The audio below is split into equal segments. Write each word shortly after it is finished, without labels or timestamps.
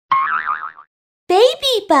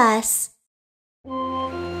BabyBus.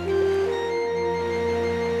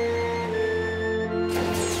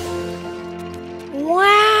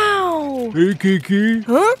 Wow! Hey, Kiki.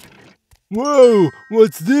 Huh? Whoa,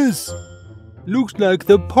 what's this? Looks like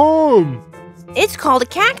the palm. It's called a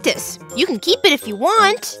cactus. You can keep it if you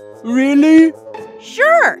want. Really?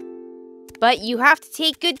 Sure. But you have to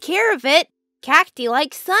take good care of it. Cacti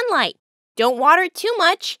like sunlight. Don't water it too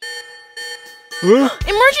much. Huh?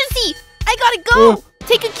 Emergency! I gotta go!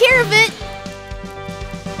 Take good care of it!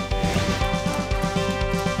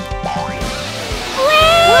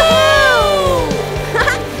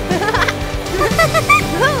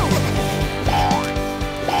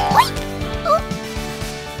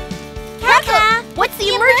 Kaka! What's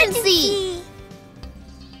the emergency?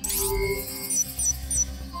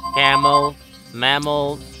 Camel,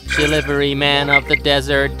 mammal, delivery man of the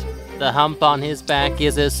desert. The hump on his back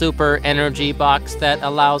is a super energy box that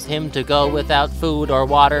allows him to go without food or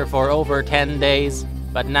water for over 10 days.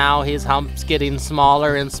 But now his hump's getting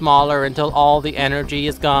smaller and smaller until all the energy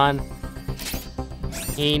is gone.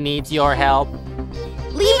 He needs your help.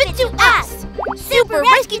 Leave it to us! Super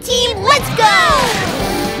Rescue Team, let's go!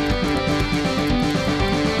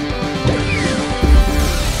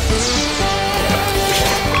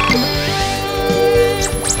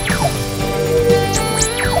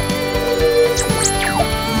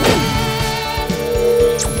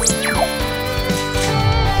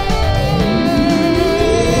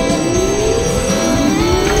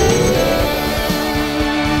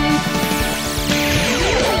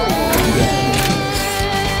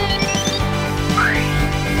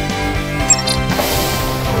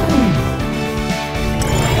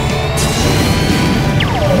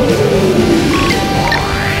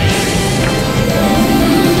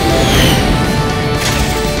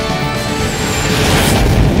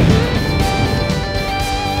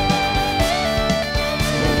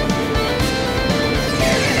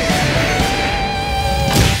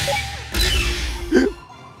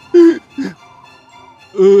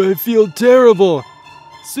 I feel terrible.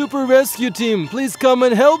 Super Rescue Team, please come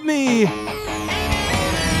and help me. The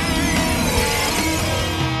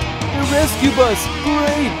rescue bus,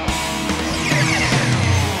 great.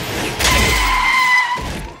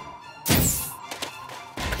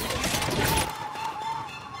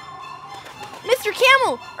 Mr.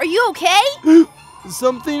 Camel, are you okay?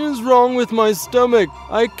 Something is wrong with my stomach.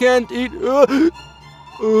 I can't eat.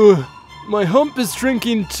 My hump is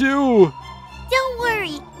shrinking too. Don't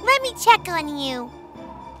worry, let me check on you.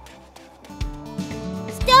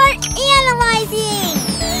 Start analyzing!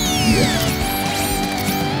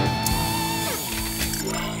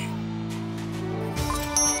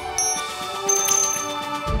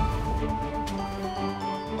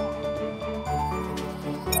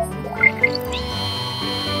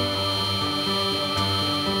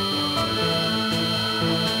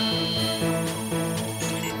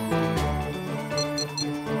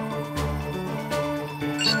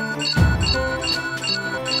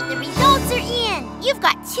 You've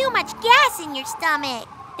got too much gas in your stomach.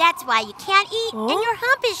 That's why you can't eat and your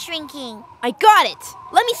hump is shrinking. I got it.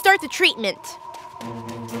 Let me start the treatment.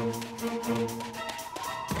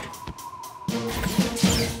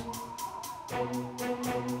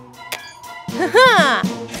 Haha!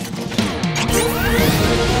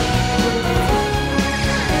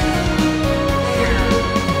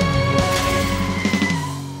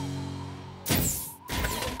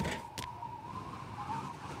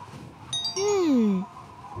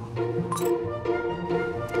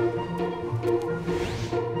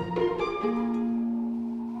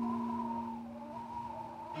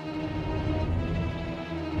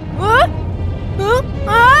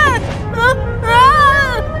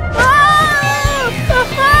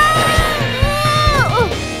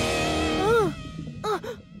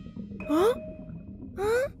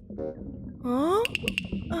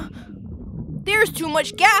 There's too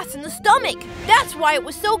much gas in the stomach. That's why it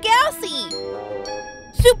was so gassy.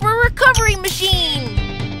 Super recovery machine.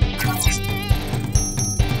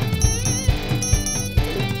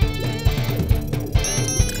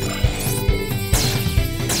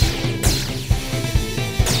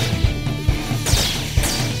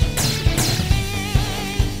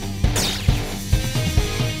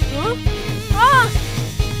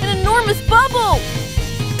 An enormous bubble.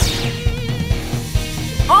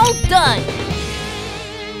 All done.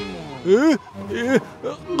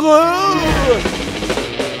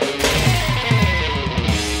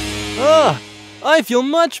 I feel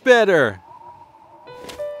much better.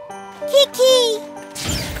 Kiki!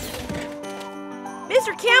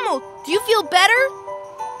 Mr. Camel, do you feel better?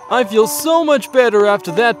 I feel so much better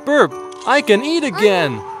after that burp. I can eat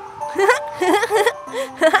again.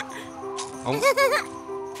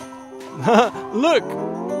 Look!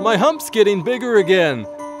 My hump's getting bigger again.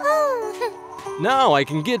 Now I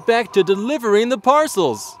can get back to delivering the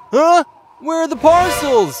parcels. Huh? Where are the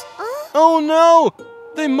parcels? Oh no!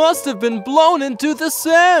 They must have been blown into the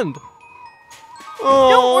sand. Oh.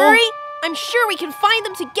 Don't worry. I'm sure we can find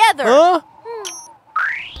them together. Huh?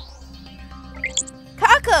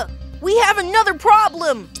 Kaka, we have another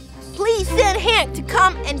problem. Please send Hank to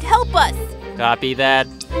come and help us. Copy that.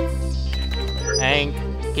 Hank,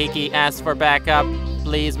 Kiki asked for backup.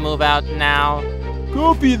 Please move out now.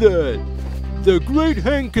 Copy that. The great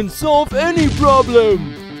Hank can solve any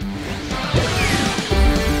problem.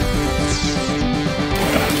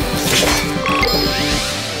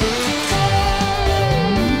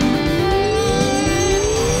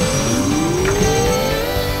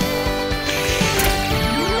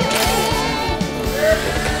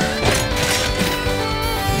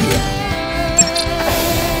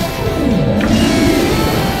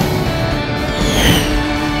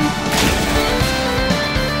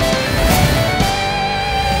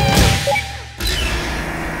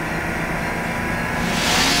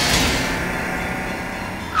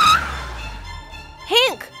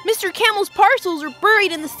 Mr. Camel's parcels are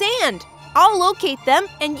buried in the sand. I'll locate them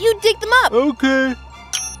and you dig them up. Okay.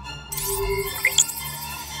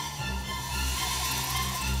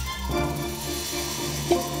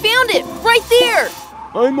 Found it, right there.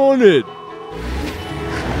 I'm on it.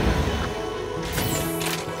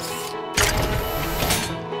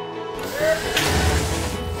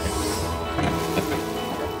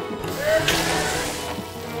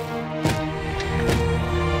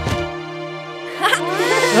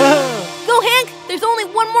 Go, Hank! There's only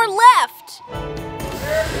one more left!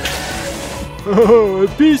 Oh, a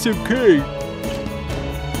piece of cake!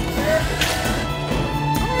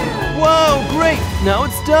 Wow, great! Now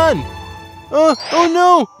it's done! Oh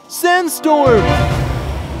no! Sandstorm!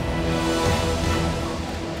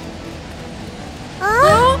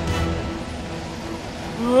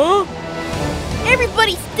 Huh?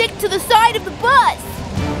 Everybody stick to the side of the bus!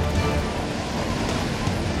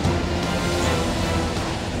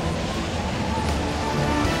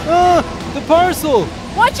 The parcel!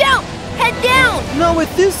 Watch out! Head down! Not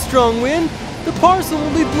with this strong wind! The parcel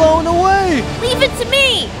will be blown away! Leave it to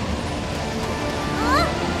me!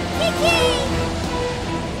 Kiki!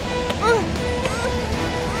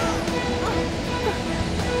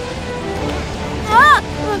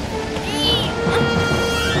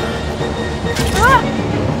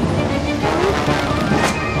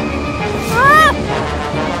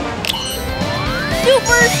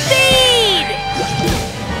 Super speed!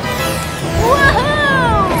 Woohoo!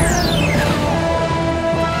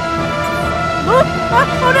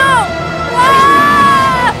 Oh no!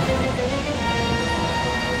 Ah!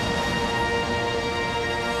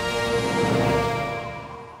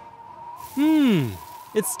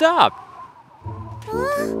 It stopped.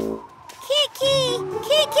 Kiki!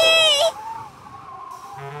 Kiki!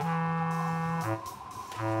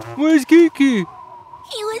 Where's Kiki?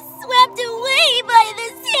 He was swept away by the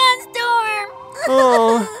sandstorm!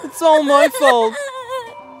 Oh, it's all my fault.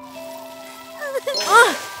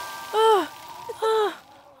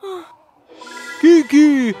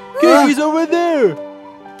 Kiki! Kiki's over there!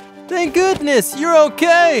 Thank goodness, you're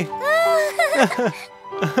okay!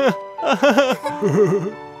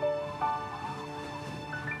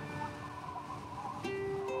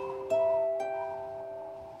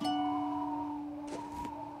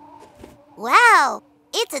 Wow,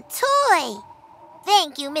 it's a toy!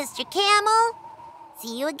 Thank you, Mr. Camel.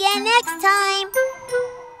 See you again next time.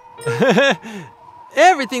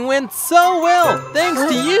 Everything went so well, thanks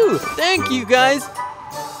to you. Thank you, guys.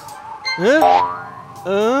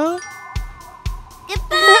 Goodbye,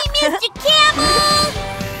 Mr. Camel!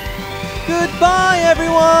 Goodbye,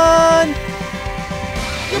 everyone!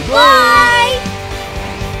 Goodbye!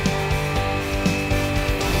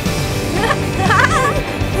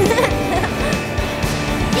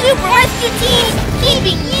 Super Rescue Team,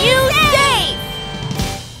 keeping you safe!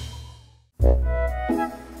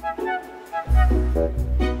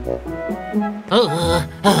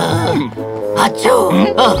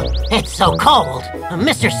 Achoo! Oh, it's so cold.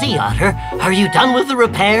 Mr. Sea Otter, are you done with the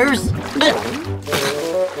repairs?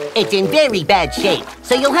 It's in very bad shape,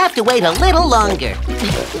 so you'll have to wait a little longer.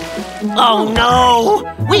 Oh no!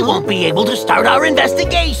 We won't be able to start our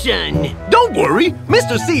investigation! Don't worry,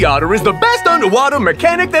 Mr. Sea Otter is the best underwater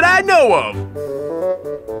mechanic that I know of.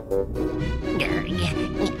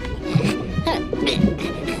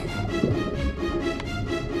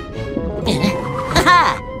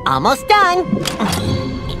 Haha! Almost done.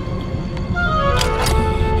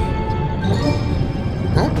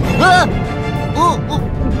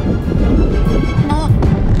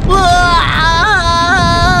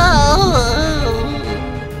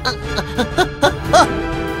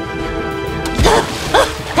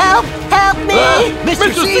 Help me! Mr.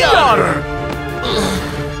 Sea Otter!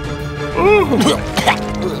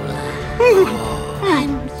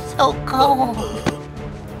 I'm so cold.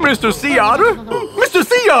 Mr. Sea Otter? Mr.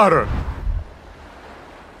 Sea Otter!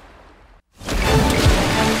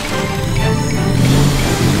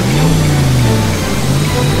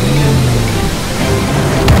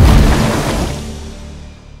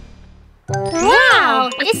 Wow,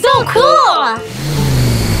 it's so cool!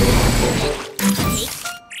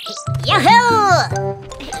 Yahoo!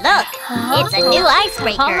 Look, it's a new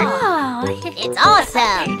icebreaker. It's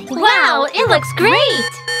awesome. Wow, it looks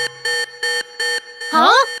great!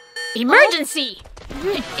 Huh? Emergency!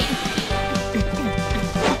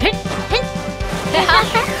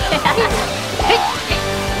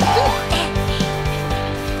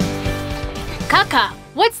 Kaka,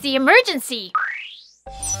 what's the emergency?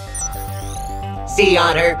 Sea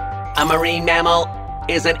otter, a marine mammal,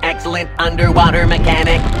 is an excellent underwater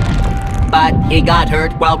mechanic. But he got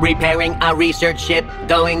hurt while repairing a research ship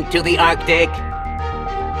going to the Arctic.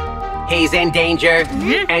 He's in danger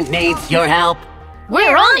and needs your help.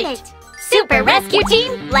 We're on it! Super Rescue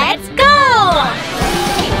Team, let's go!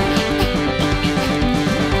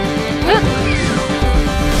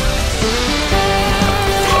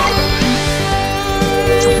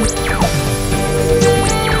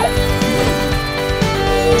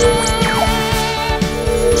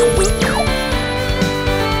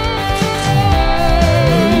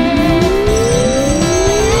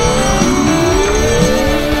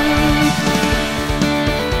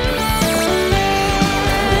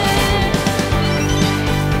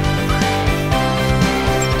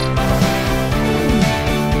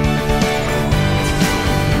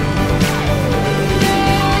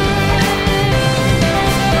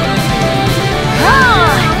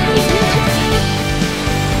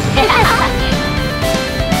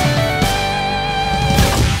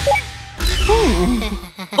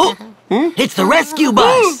 It's the rescue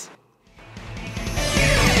bus!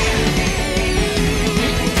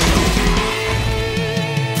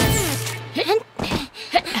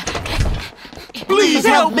 Please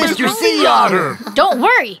help Mr. Sea Otter! Don't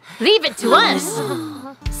worry, leave it to us.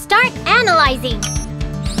 Start analyzing.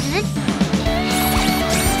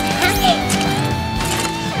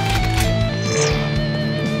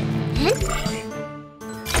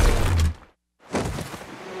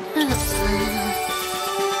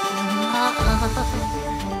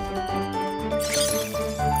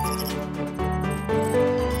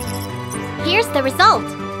 Here's the result.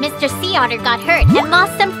 Mr. Sea Otter got hurt and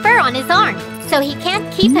lost some fur on his arm, so he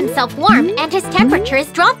can't keep himself warm and his temperature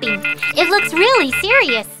is dropping. It looks really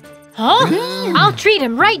serious. Huh? I'll treat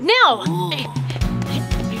him right now.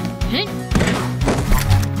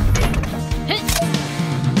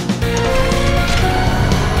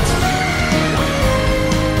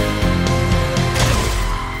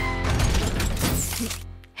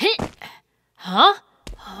 Huh?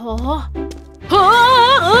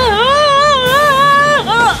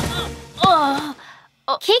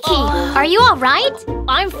 Kiki, are you all right?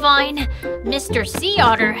 I'm fine. Mr. Sea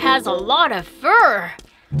Otter has a lot of fur.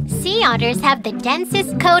 Sea otters have the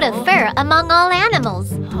densest coat of fur among all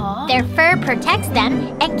animals. Their fur protects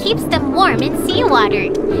them and keeps them warm in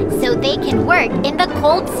seawater, so they can work in the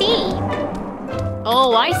cold sea.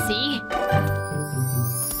 Oh, I see.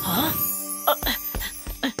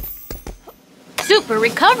 Super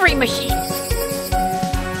recovery machine.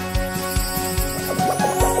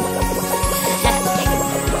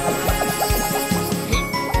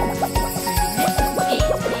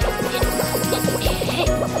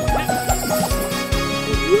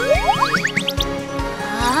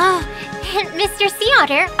 Mr. Sea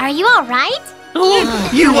Otter, are you all right?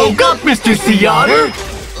 You woke up, Mr. Sea Otter!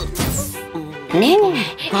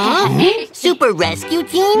 Super Rescue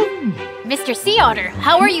Team? Mr. Sea Otter,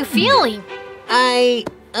 how are you feeling? I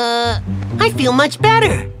feel much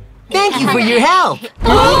better. Thank you for your help.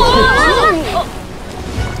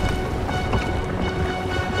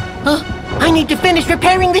 I need to finish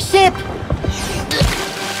repairing the ship.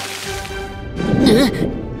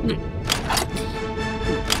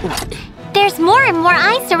 There's more and more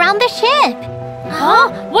ice around the ship. Huh?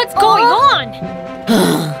 What's going on?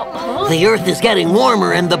 The Earth is getting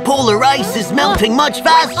warmer and the polar ice is melting much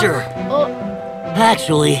faster.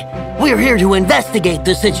 Actually, we're here to investigate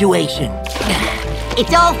the situation.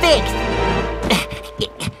 It's all fixed.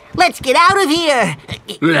 Let's get out of here.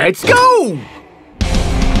 Let's go!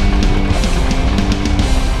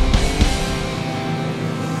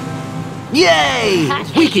 Yay!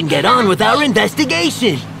 We can get on with our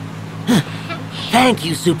investigation. Thank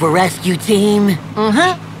you, Super Rescue Team.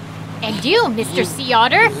 And you, Mr. Sea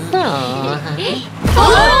Otter?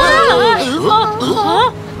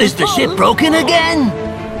 Is the ship broken again?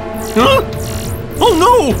 Huh? Oh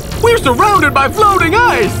no! We're surrounded by floating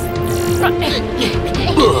ice!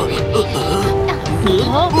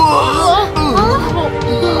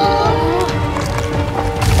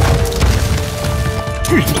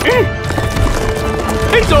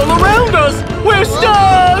 It's all around us! We're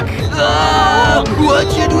stuck!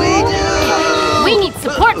 What should we do? We need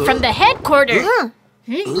support from the headquarters.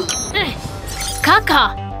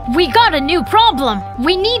 Kaka, we got a new problem.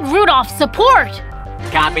 We need Rudolph's support.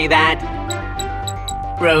 Copy that.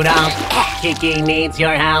 Rudolph, Kiki needs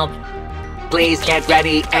your help. Please get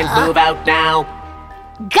ready and move out now.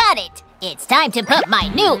 Got it! It's time to put my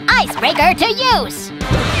new icebreaker to use!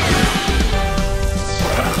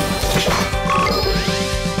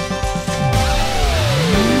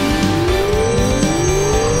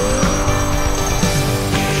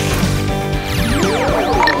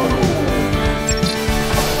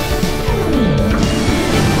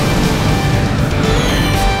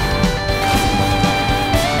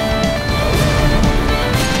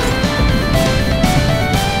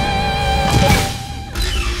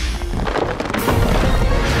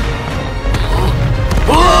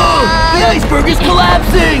 The iceberg is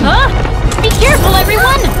collapsing! Huh? Be careful,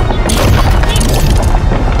 everyone!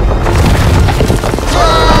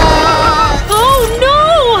 Oh no!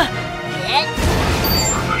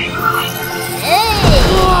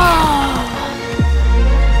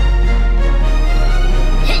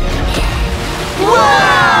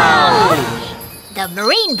 Whoa! The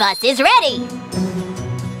marine bus is ready!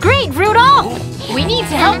 Great, Rudolph! We need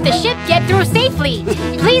to help the ship get through safely.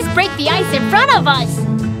 Please break the ice in front of us.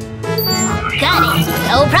 Got it!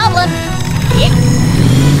 No problem!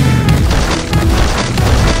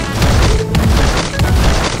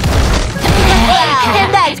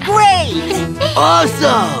 And that's great!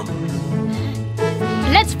 Awesome!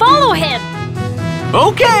 Let's follow him.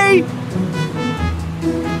 Okay!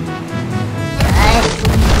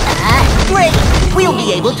 Great! We'll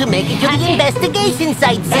be able to make it to the investigation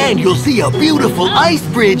site soon. And you'll see a beautiful ice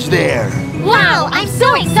bridge there. Wow! I'm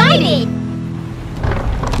so excited!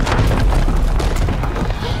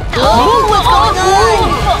 Oh, what's going on?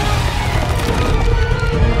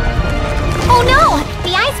 Oh no!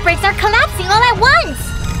 The icebergs are collapsing all at once!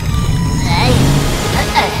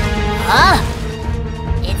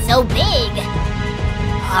 It's so big!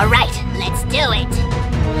 Alright, let's do it!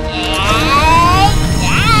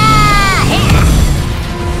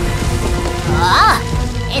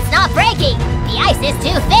 It's not breaking! The ice is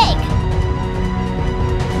too thick!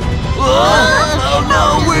 Oh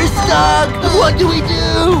no, we're stuck! What do we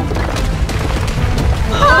do?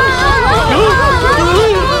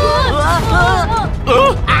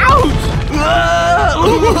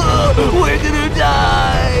 We're gonna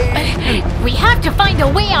die! We have to find a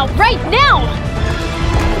way out right now.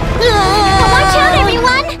 Watch out,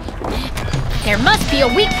 everyone! There must be a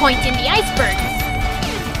weak point in the iceberg.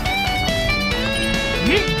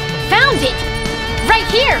 Found it! Right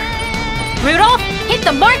here! Rudolph, hit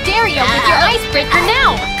the marked area with your icebreaker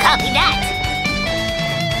now! Copy that!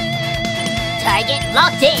 Target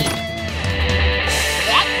locked in!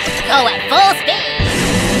 Let's go at full speed!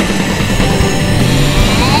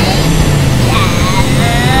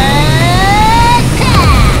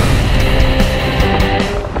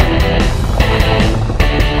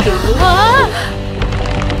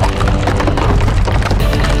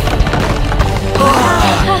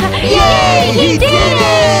 Yay! He did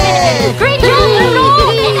it! Great job, Rudolph!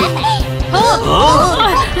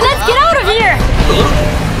 Let's get out of here!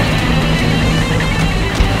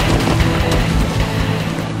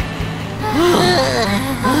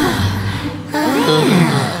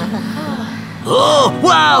 Oh,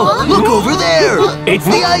 wow! Look over there! It's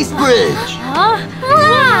the ice bridge!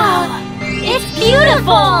 Wow! It's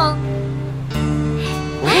beautiful!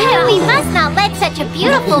 We must not let such a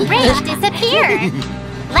beautiful bridge disappear!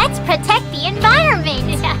 Let's protect the environment!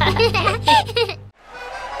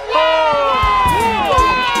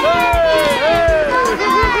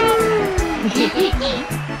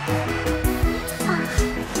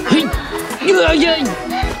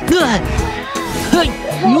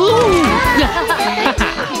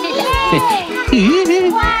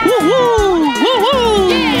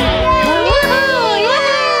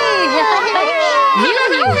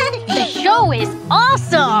 The show is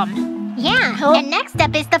awesome! Yeah, and next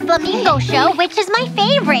up is the flamingo show, which is my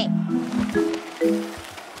favorite.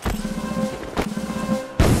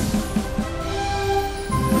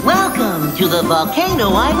 Welcome to the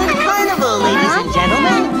Volcano Island Carnival, ladies and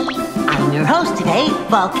gentlemen. I'm your host today,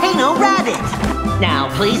 Volcano Rabbit. Now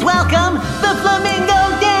please welcome the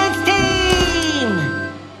Flamingo Dance Team!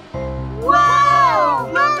 Wow!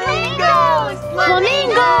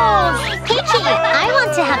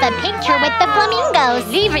 picture with the flamingos.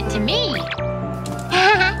 Leave it to me.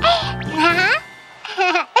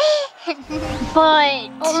 But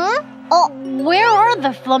where are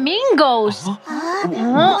the flamingos?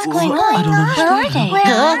 What's going on? I don't understand. Where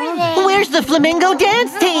are they? Where's the flamingo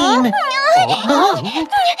dance team? Oh no!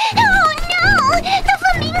 The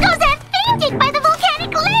flamingos have fainted by the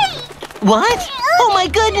volcanic lake! What? Oh my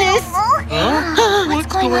goodness!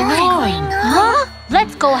 What's going on? Huh?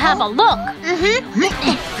 Let's go have a look.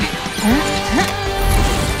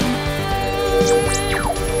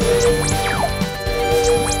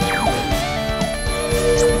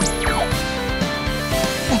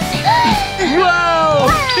 Wow!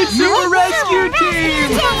 It's Super Rescue Team!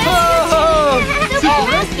 Super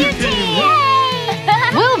Rescue Team!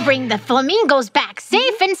 We'll bring the flamingos back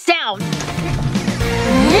safe and sound.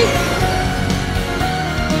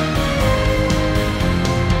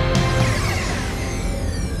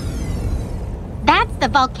 That's the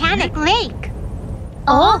volcanic lake.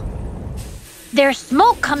 Oh? There's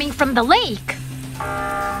smoke coming from the lake.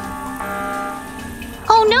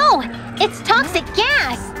 Oh no! It's toxic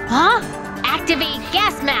gas! Huh? Activate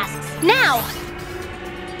gas masks, now!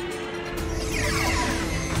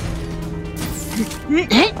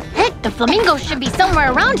 The flamingos should be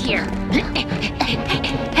somewhere around here.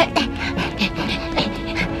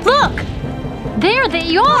 Look! There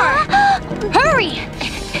they are! Hurry!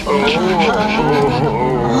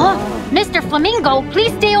 Mr. Flamingo,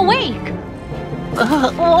 please stay awake.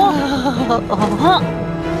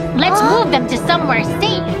 Let's move them to somewhere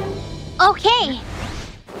safe. Okay.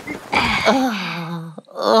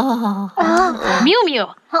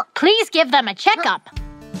 Miumiu, please give them a checkup.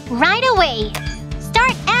 Right away.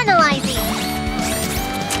 Start analyzing.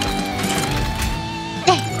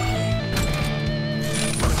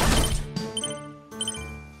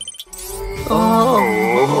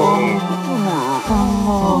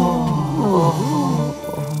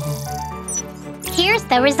 Here's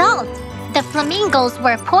the result. The flamingos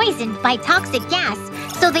were poisoned by toxic gas,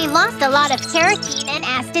 so they lost a lot of keratin and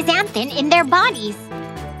astaxanthin in their bodies.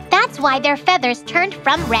 That's why their feathers turned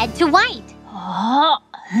from red to white. Oh,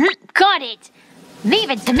 got it. Leave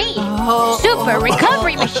it to me. Super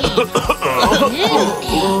recovery machine.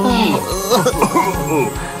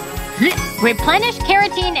 Replenish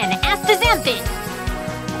keratin and astaxanthin.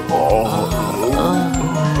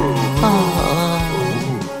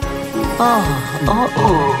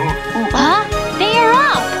 They are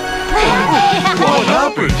up. What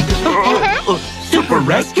happened? Super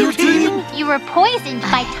Rescue Team? You were poisoned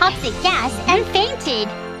by toxic gas and fainted.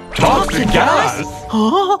 Toxic gas?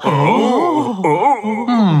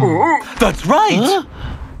 That's right!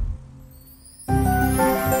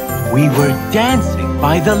 We were dancing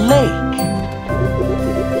by the lake.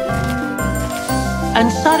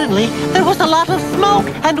 And suddenly, there was a lot of smoke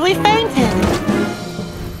and we fainted.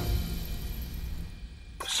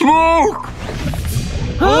 Smoke!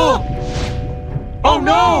 Oh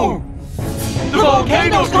no! The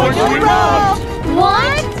volcano's going to erupt!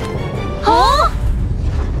 What? Huh?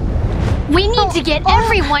 We need to get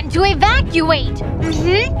everyone to evacuate.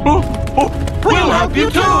 We'll help you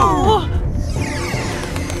too!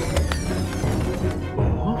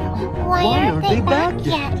 Why aren't they back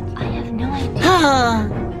yet? I have no idea.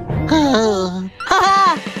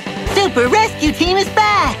 Super Rescue Team is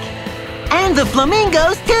back! And the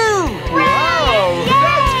flamingos too! Wow!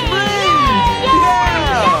 That's great!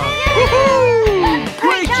 Yeah!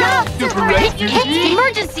 Great job, Super Rescue Team!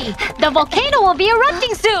 Emergency! The volcano will be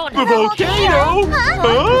erupting soon! The volcano?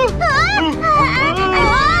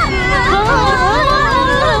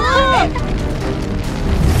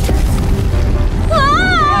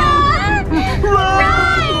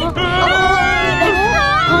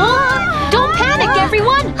 Don't panic,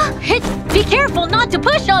 everyone! Be careful not to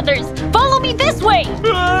push others! Follow me this way!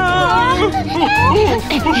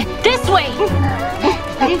 This way!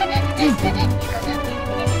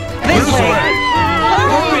 This way!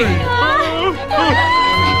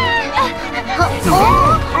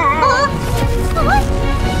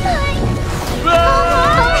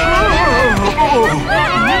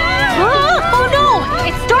 Oh no!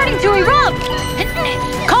 It's starting to erupt!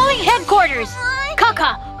 Calling headquarters!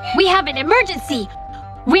 Kaka, we have an emergency!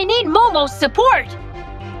 We need Momo's support!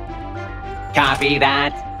 Copy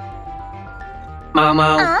that.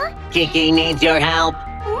 Momo, Kiki needs your help.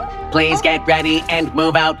 Please get ready and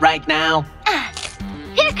move out right now.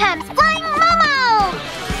 Here comes Flying Momo!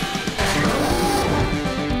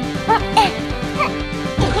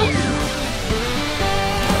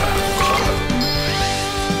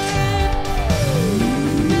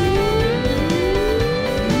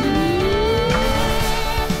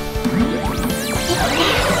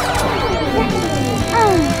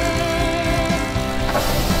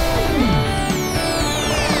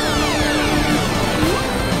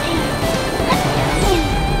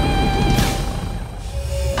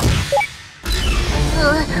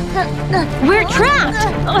 We're trapped!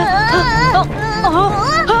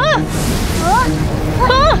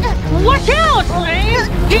 Watch out!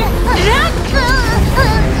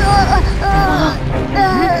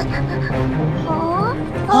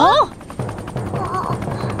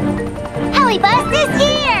 BabyBus is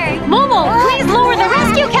here! Momo, please lower the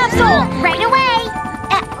rescue capsule! Right away!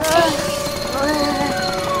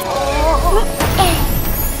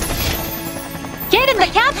 Get in the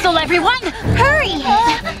capsule, everyone! Hurry!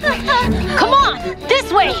 Come on,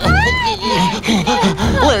 this way!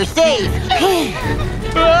 We're safe.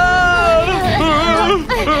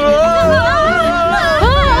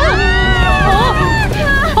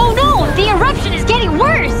 Oh no, the eruption is getting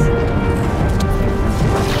worse!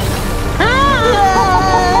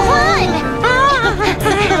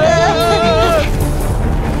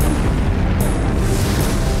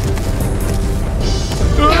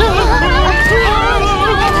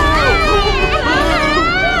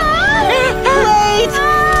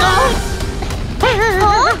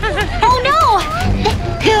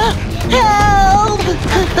 Help!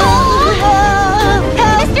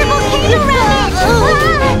 Mr. Volcano Rabbit!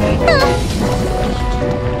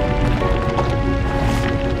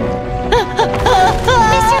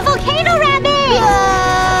 Mr. Volcano Rabbit!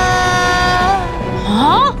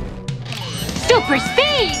 Huh? Super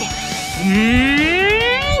speed!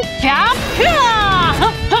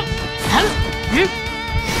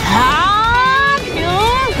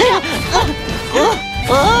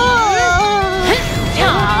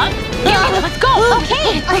 Let's go!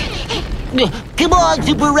 Okay! Come on,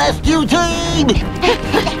 Super Rescue Team!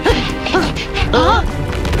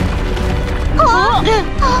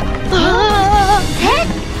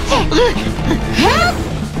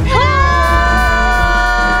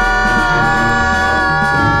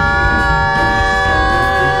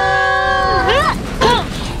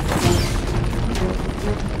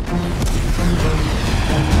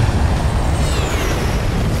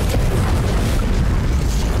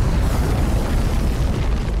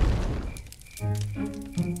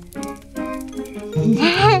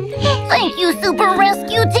 Thank you, Super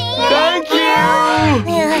Rescue Team! Thank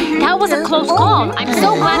you! That was a close call. I'm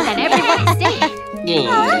so glad that everybody's safe.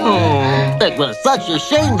 It was such a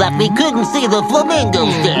shame that we couldn't see the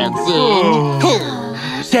flamingos dancing.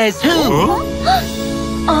 Says who?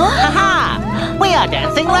 Ha-ha! We are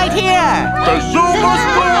dancing right here! The show must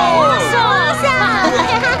go on!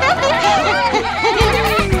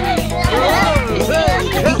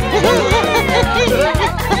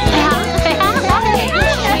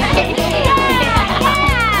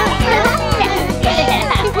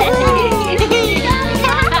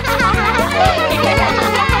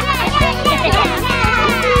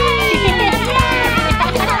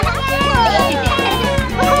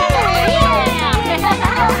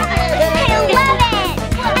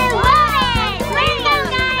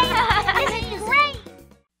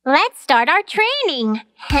 Let's start our training.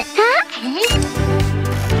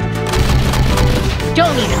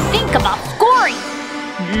 Don't even think about scoring.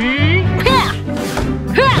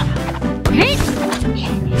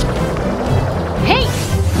 Hey!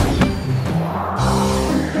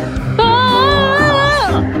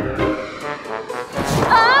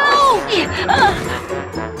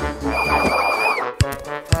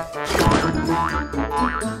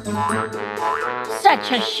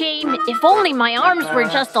 Such a shame. If only my arms were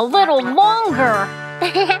just a little longer.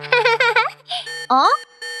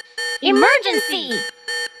 Emergency!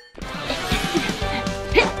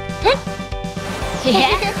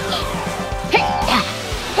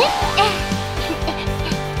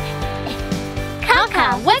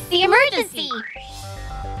 Kaka, what's the emergency?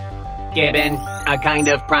 Gibbon, a kind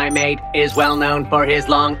of primate, is well known for his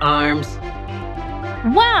long arms.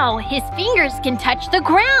 Wow, his fingers can touch the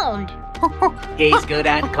ground. He's good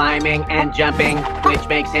at climbing and jumping, which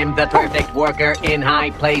makes him the perfect worker in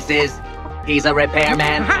high places. He's a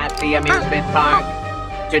repairman at the amusement park.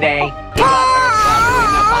 Today, he got hurt while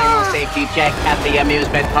doing a final safety check at the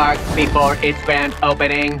amusement park before its grand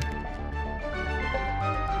opening.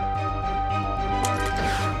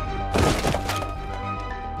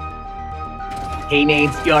 He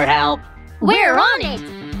needs your help. We're on it!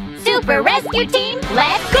 Super Rescue Team,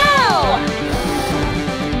 let's go!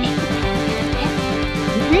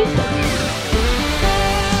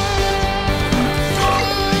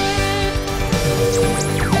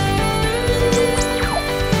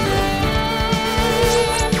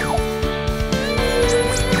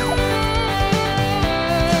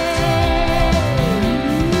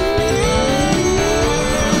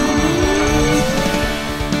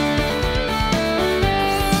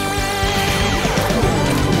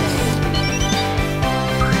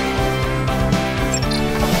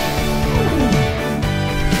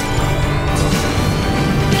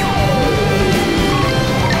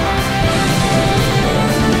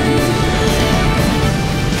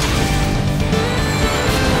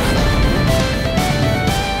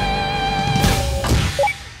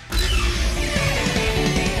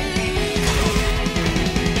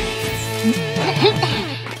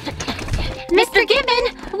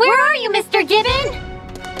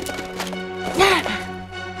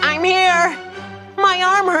 I'm here. My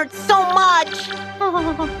arm hurts so much.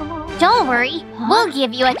 Don't worry, we'll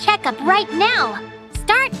give you a checkup right now.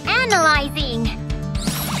 Start analyzing.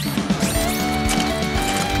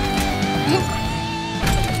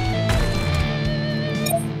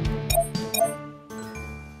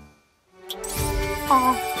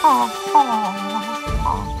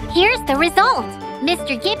 Here's the result.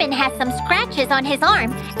 Mr. Gibbon has some scratches on his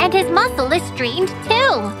arm, and his muscle is strained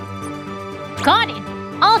too. Got it.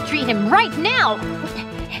 I'll treat him right now.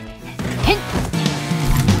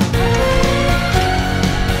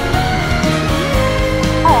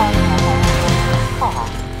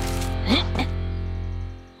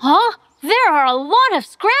 Huh? There are a lot of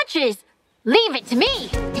scratches. Leave it to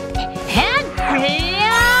me.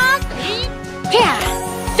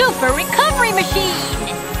 Super recovery machine.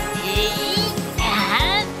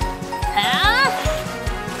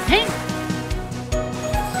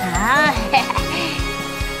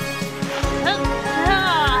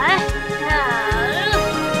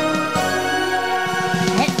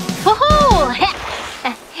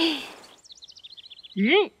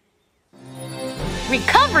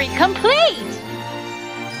 Recovery complete!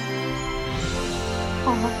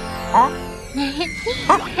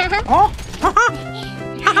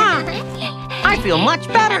 I feel much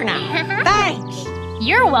better now. Thanks.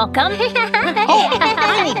 You're welcome.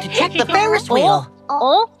 I need to check the Ferris wheel.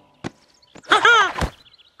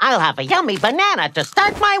 I'll have a yummy banana to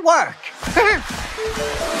start my work.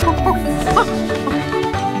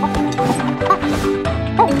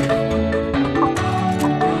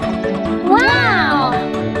 Wow!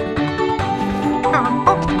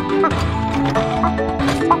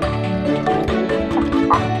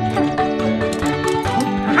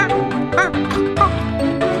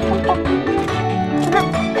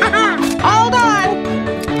 Hold on!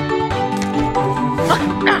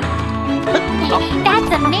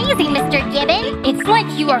 That's amazing, Mr. Gibbon. It's like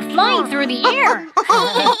you are flying through the air.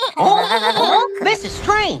 This is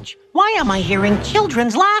strange. Why am I hearing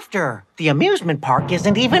children's laughter? The amusement park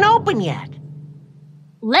isn't even open yet.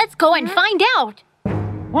 Let's go and find out.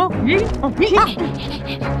 Wow, it's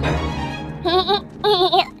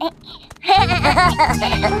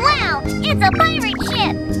a pirate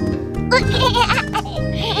ship.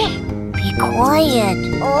 Be quiet.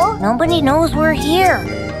 Nobody knows we're here.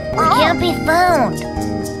 We can't be found.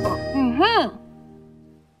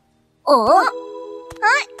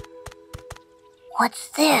 What's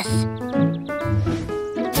this?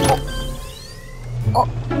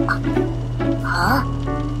 Huh?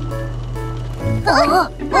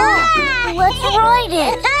 Let's ride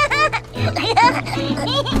it.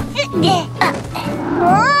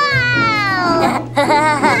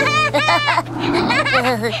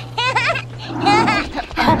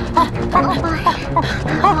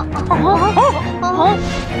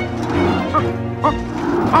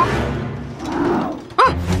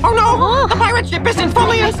 Oh no! The pirate ship isn't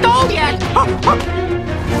fully installed yet!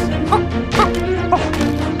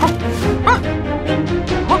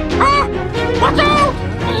 Watch out!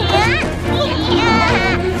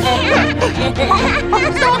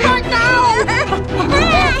 Stop right now!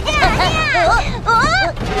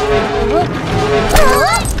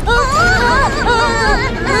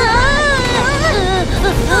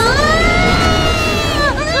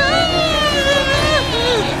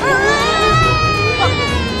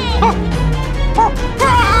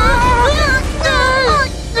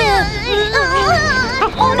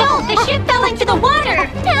 Oh no! The ship fell into the water!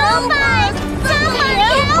 Help us! Somebody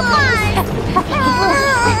help us!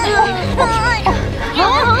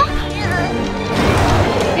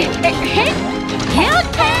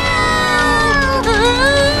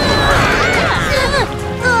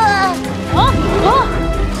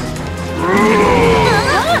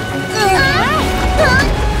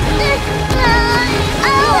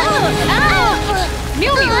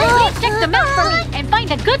 Miumiu, please check them out for me and find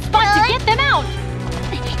a good spot to get them out.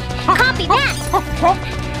 Copy that!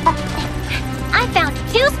 I found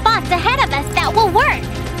 2 spots ahead of us that will work.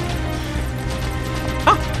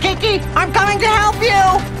 Kiki, I'm coming to help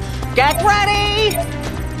you! Get ready!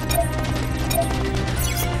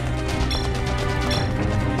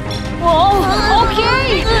 Oh,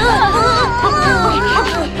 okay!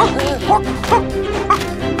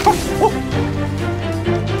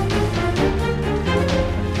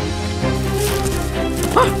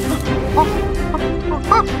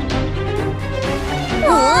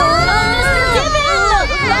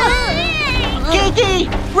 Kiki,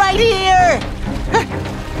 right here!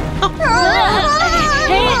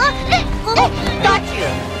 Got you!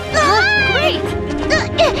 Great!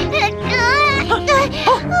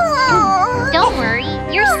 Don't worry,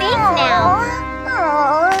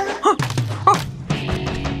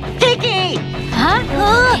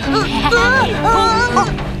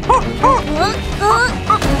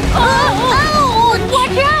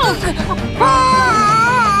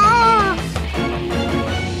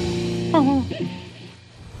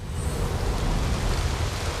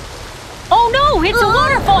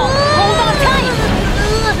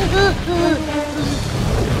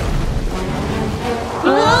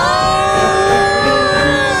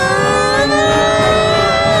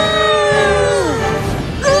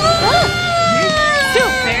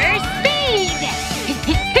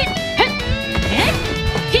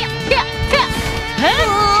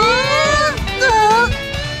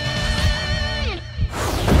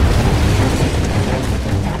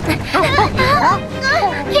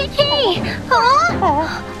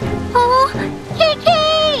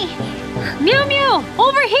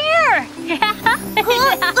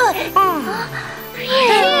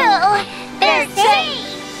 They're safe!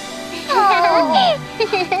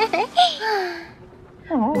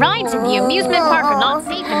 Rides in the amusement park are not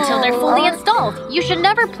safe until they're fully installed. You should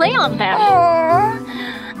never play on them.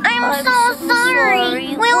 I'm so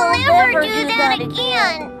sorry. We'll never do that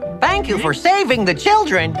again. Thank you for saving the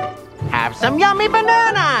children. Have some yummy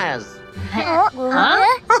bananas.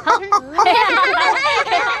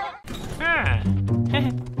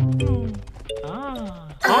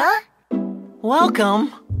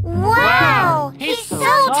 Welcome. Wow, he's so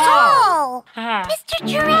tall. Mr.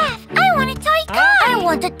 Giraffe, I want a toy car. I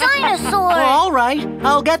want a dinosaur. All right,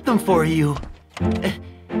 I'll get them for you.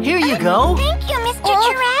 Here you go. Thank you, Mr.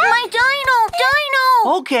 Giraffe. My dino.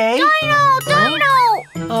 Okay. Dino.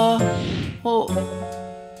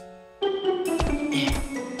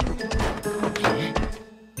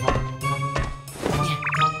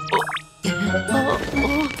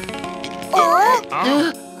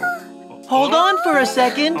 Hold on for a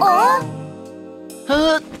second.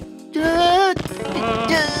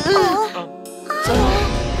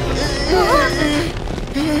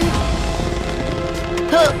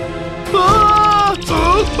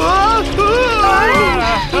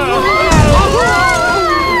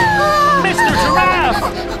 Mr. Giraffe!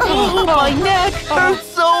 Oh, my neck hurts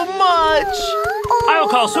so much. I'll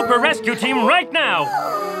call Super Rescue Team right now.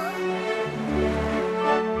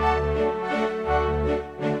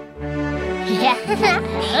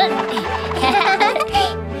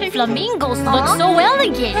 Flamingos look so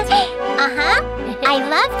elegant. I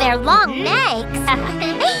love their long necks.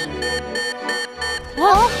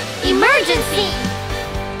 Whoa! Emergency!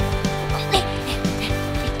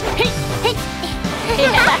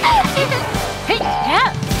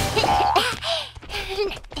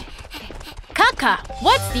 Kaka,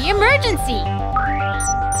 what's the emergency?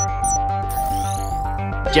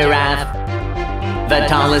 Giraffe, the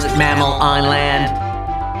tallest mammal on land.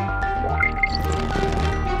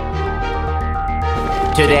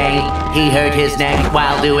 Today, he hurt his neck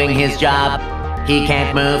while doing his job. He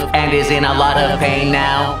can't move and is in a lot of pain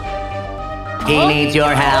now. He needs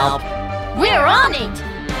your help. We're on it!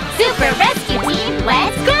 Super Rescue Team,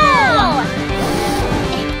 let's go!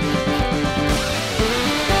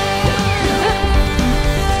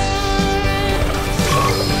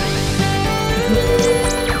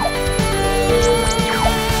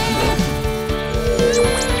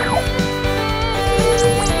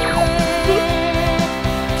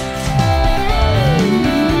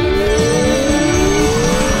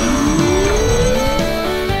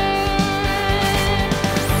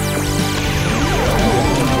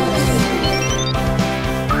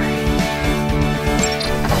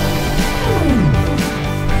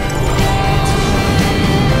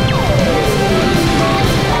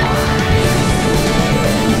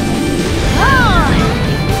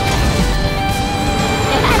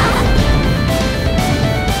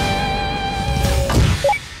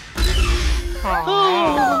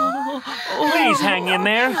 Please hang in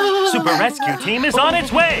there. Super Rescue Team is on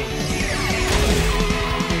its way.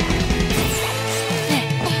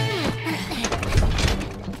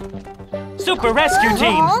 Super Rescue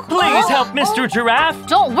Team, please help Mr. Giraffe.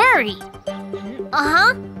 Don't worry.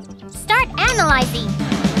 Start analyzing.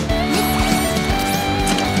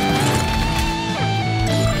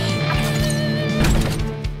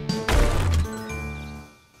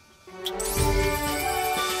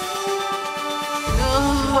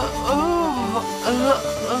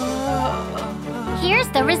 Here's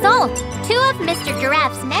the result. 2 of Mr.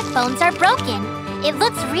 Giraffe's neck bones are broken. It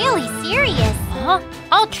looks really serious.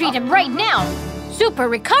 I'll treat him right now. Super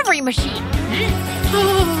recovery machine.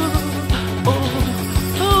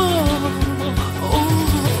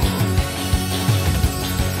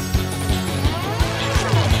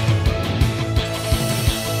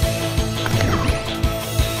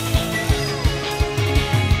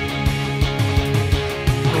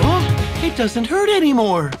 It doesn't hurt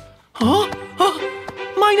anymore.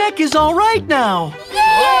 My neck is all right now.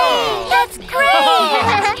 Yay! That's great!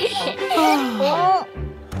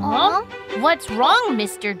 What's wrong,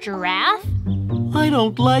 Mr. Giraffe? I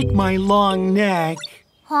don't like my long neck.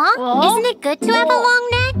 Isn't it good to have a long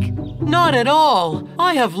neck? Not at all.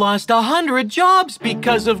 I have lost 100 jobs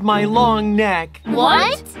because of my long neck.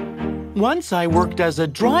 What? Once I worked as a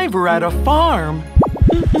driver at a farm.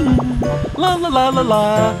 La la la la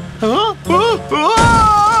la.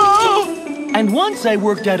 And once I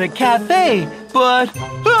worked at a cafe, but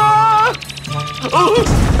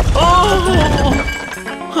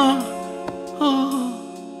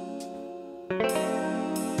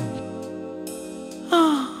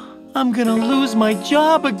I'm gonna lose my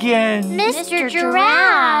job again. Mr.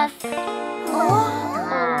 Giraffe.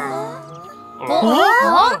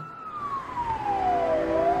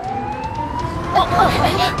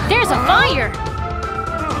 There's a fire!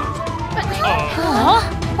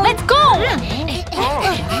 Let's go!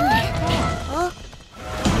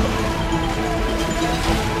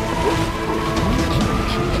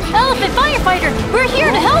 Elephant firefighter, we're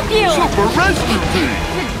here to help you! Super rescue team!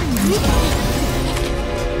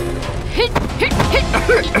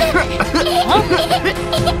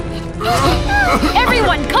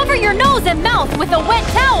 Everyone, cover your nose and mouth with a wet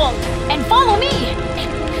towel and follow me!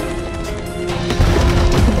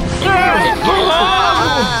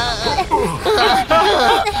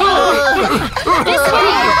 This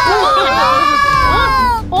way!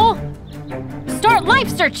 Start life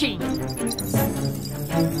searching!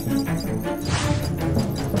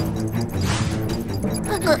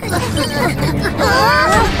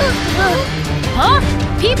 Huh?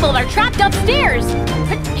 People are trapped upstairs!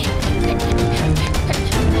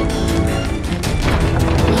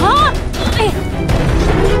 Huh?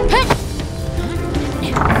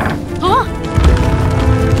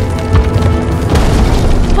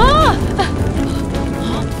 Huh?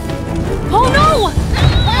 Oh no!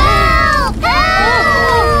 Help!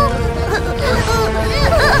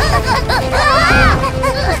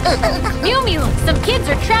 Miumiu, some kids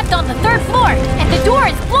are trapped on the 3rd floor, and the door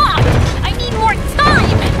is blocked! I need more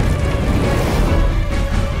time!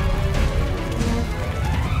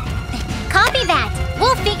 Copy that.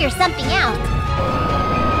 We'll figure something out.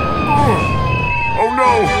 Oh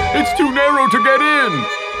no! It's too narrow to get in!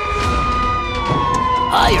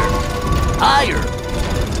 Higher! Higher!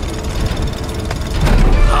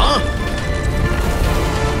 Huh?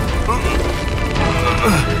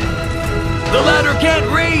 The ladder can't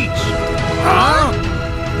reach! Huh?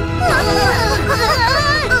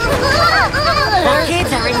 The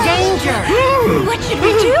kids are in danger! What should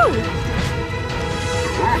we do?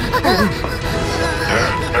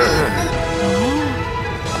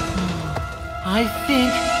 I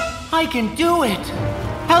think I can do it!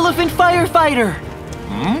 Elephant firefighter!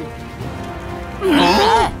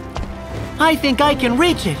 I think I can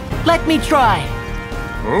reach it. Let me try.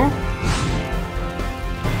 Huh?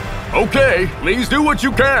 Okay, please do what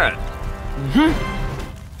you can.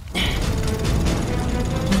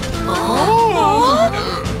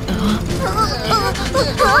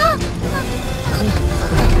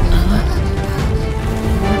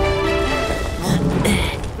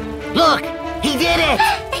 Look! He did it!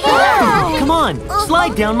 Come on,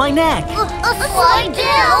 slide down my neck. Slide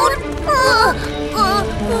down?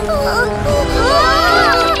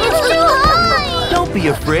 It's too high! Don't be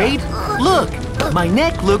afraid. Look, my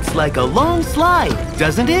neck looks like a long slide,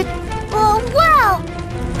 doesn't it? Oh, wow!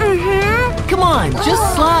 Come on,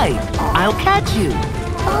 just slide. I'll catch you.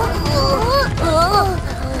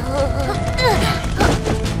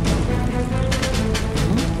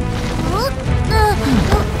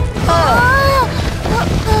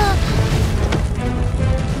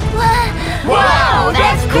 Wow,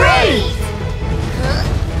 that's great!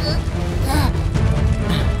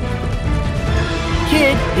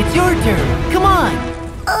 Kid, it's your turn. Come on.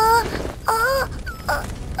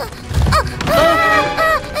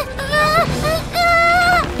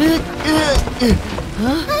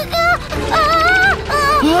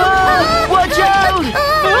 Watch out!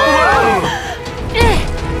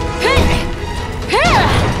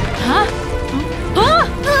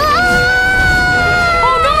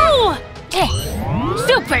 Oh no!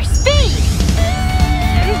 Super speed!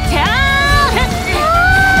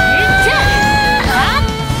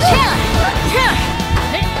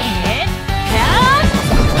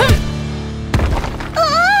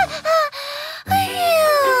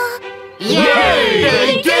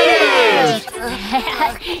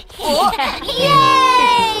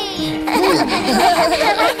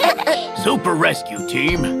 Super rescue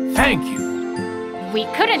team, thank you. We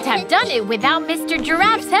couldn't have done it without Mr.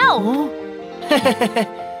 Giraffe's help.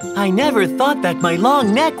 I never thought that my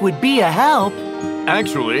long neck would be a help.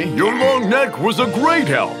 Actually, your long neck was a great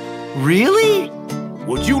help. Really?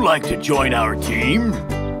 Would you like to join our team?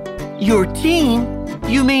 Your team?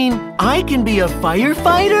 You mean I can be a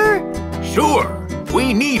firefighter? Sure.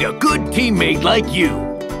 We need a good teammate like you.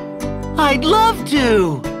 I'd love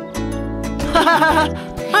to.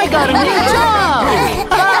 I got a new job!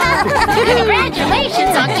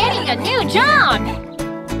 Congratulations on getting a new job!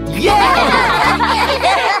 Yeah!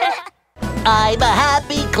 I'm a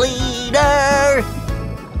happy cleaner!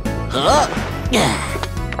 Huh?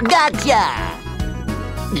 Gotcha!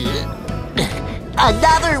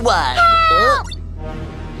 Another one!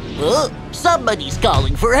 Somebody's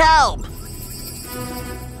calling for help!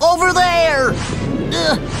 Over there!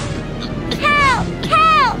 Help!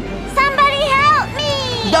 Help! Somebody help!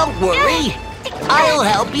 Don't worry. I'll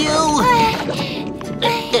help you.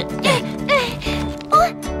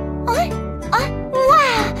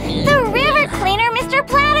 Wow! The river cleaner, Mr.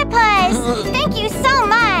 Platypus! Thank you so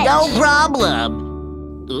much! No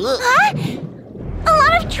problem. Huh? A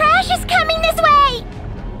lot of trash is coming this way!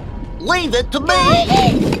 Leave it to me.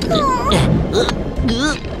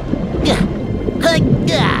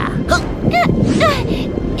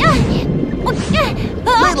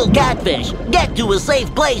 Little catfish, get to a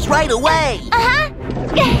safe place right away.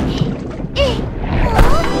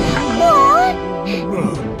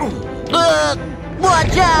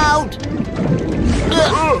 Watch out!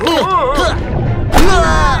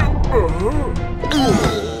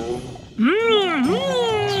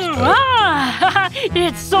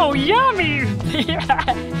 It's so yummy!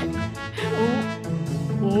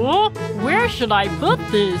 Oh, where should I put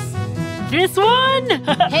this? This one?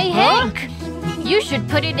 Hey, Hank! You should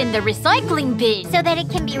put it in the recycling bin so that it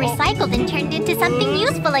can be recycled and turned into something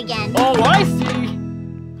useful again. Oh, I see.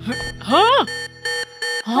 Huh?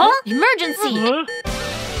 Huh? Emergency!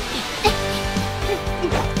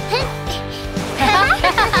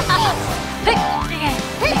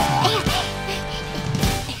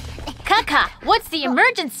 Kaka, what's the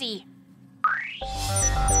emergency?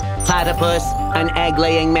 Platypus, an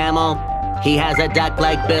egg-laying mammal. He has a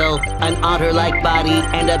duck-like bill, an otter-like body,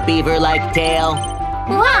 and a beaver-like tail.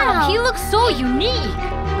 Wow, he looks so unique.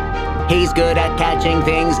 He's good at catching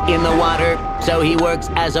things in the water, so he works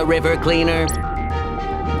as a river cleaner.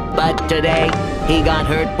 But today, he got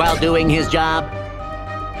hurt while doing his job.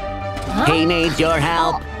 He needs your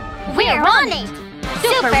help. We're on it!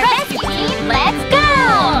 Super Rescue Team, let's go!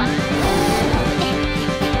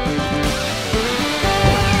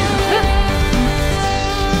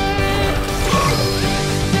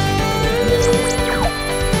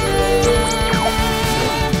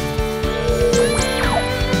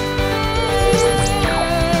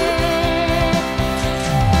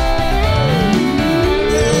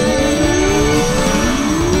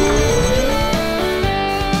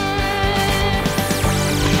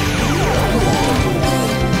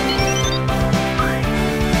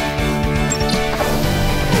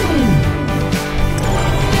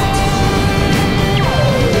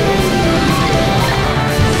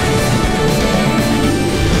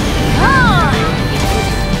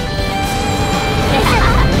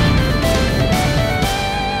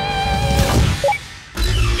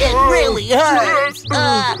 Hurts.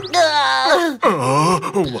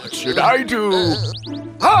 What should I do?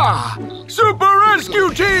 Ha! Super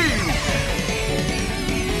Rescue Team!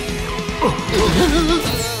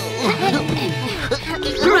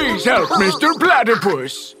 Please help Mr.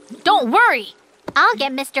 Platypus. Don't worry. I'll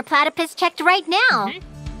get Mr. Platypus checked right now.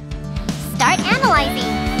 Start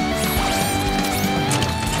analyzing.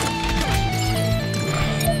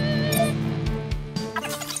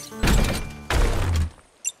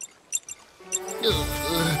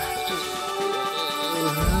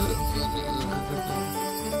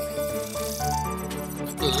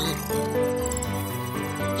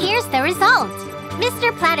 Here's the result.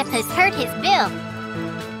 Mr. Platypus hurt his bill.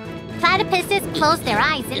 Platypuses close their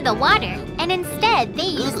eyes in the water, and instead they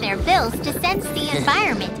use their bills to sense the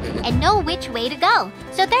environment and know which way to go.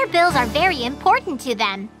 So their bills are very important to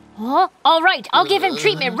them. Oh, all right, I'll give him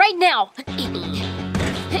treatment right now.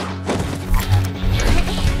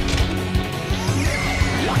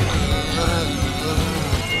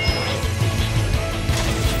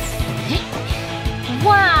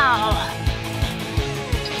 Wow!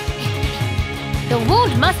 The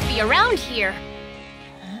wound must be around here.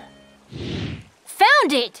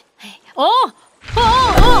 Found it! Oh!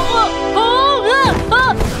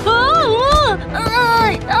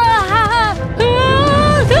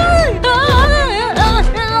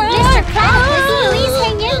 Mr. Platypus, please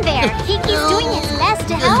hang in there. Kiki's doing his best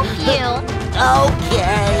to help you.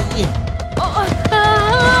 Okay.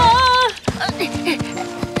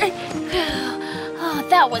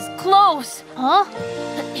 That was close. Huh?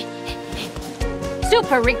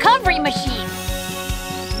 Super recovery machine.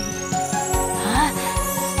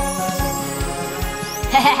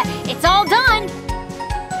 It's all done.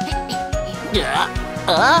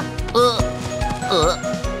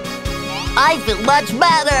 I feel much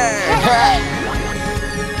better.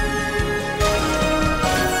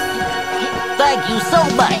 Thank you so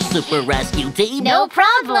much, Super Rescue Team. No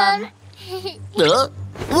problem.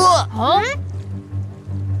 Huh?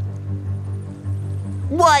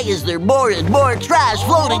 Why is there more and more trash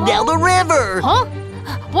floating down the river? Huh?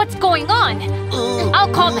 What's going on?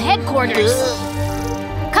 I'll call the headquarters.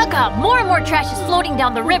 Kaka, more and more trash is floating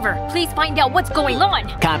down the river. Please find out what's going on.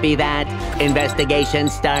 Copy that. Investigation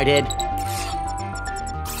started.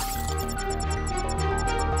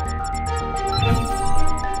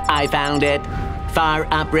 I found it. Far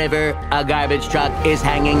upriver, a garbage truck is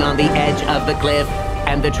hanging on the edge of the cliff,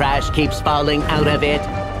 and the trash keeps falling out of it.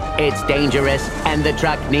 It's dangerous, and the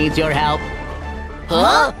truck needs your help.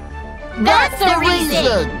 Huh? That's the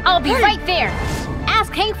reason! I'll be right there.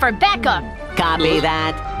 Ask Hank for backup. Copy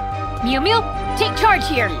that. Miu Miu, take charge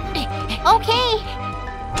here. Okay.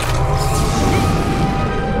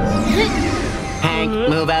 Hank,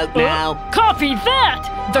 move out now. Copy that!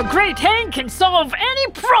 The great Hank can solve any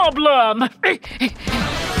problem!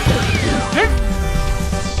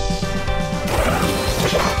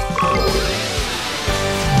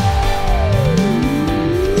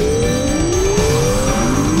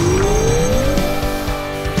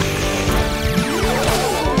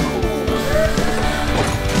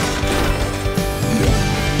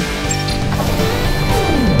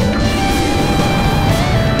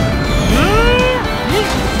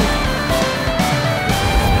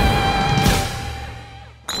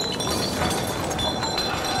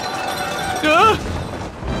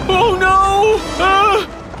 Oh no!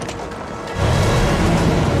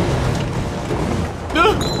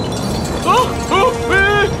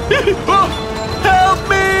 Help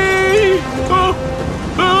me!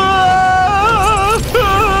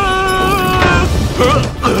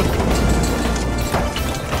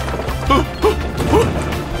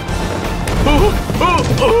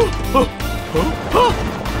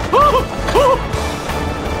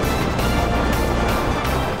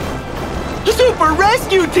 Super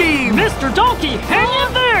Rescue Team! Mr. Donkey, hang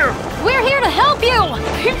in there! We're here to help you!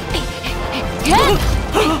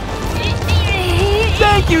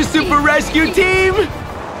 Thank you, Super Rescue Team!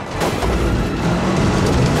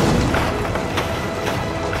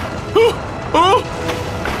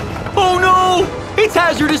 Oh no! It's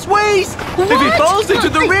hazardous waste! What? If it falls into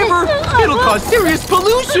the river, it'll cause serious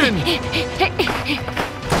pollution!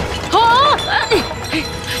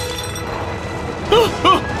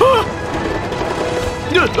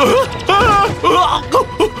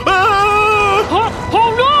 Oh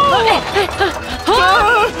no!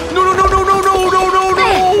 No!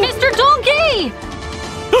 Mr. Donkey!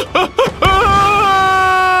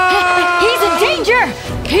 He's in danger!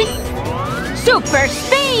 Super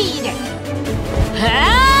speed!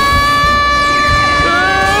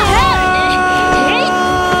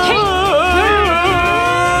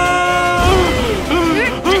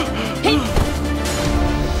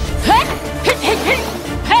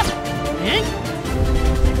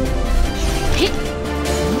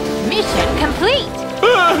 Mission complete.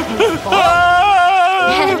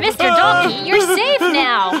 Mr. Donkey, you're safe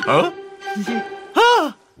now! Huh?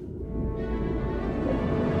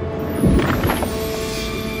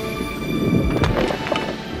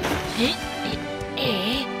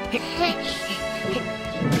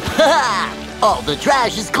 All the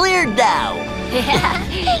trash is cleared now.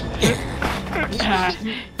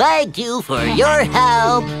 Thank you for your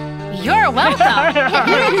help. You're welcome!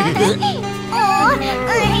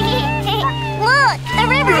 Look, the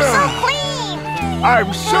river's so clean.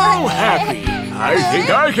 I'm so happy. I think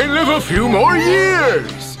I can live a few more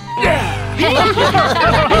years. Yeah.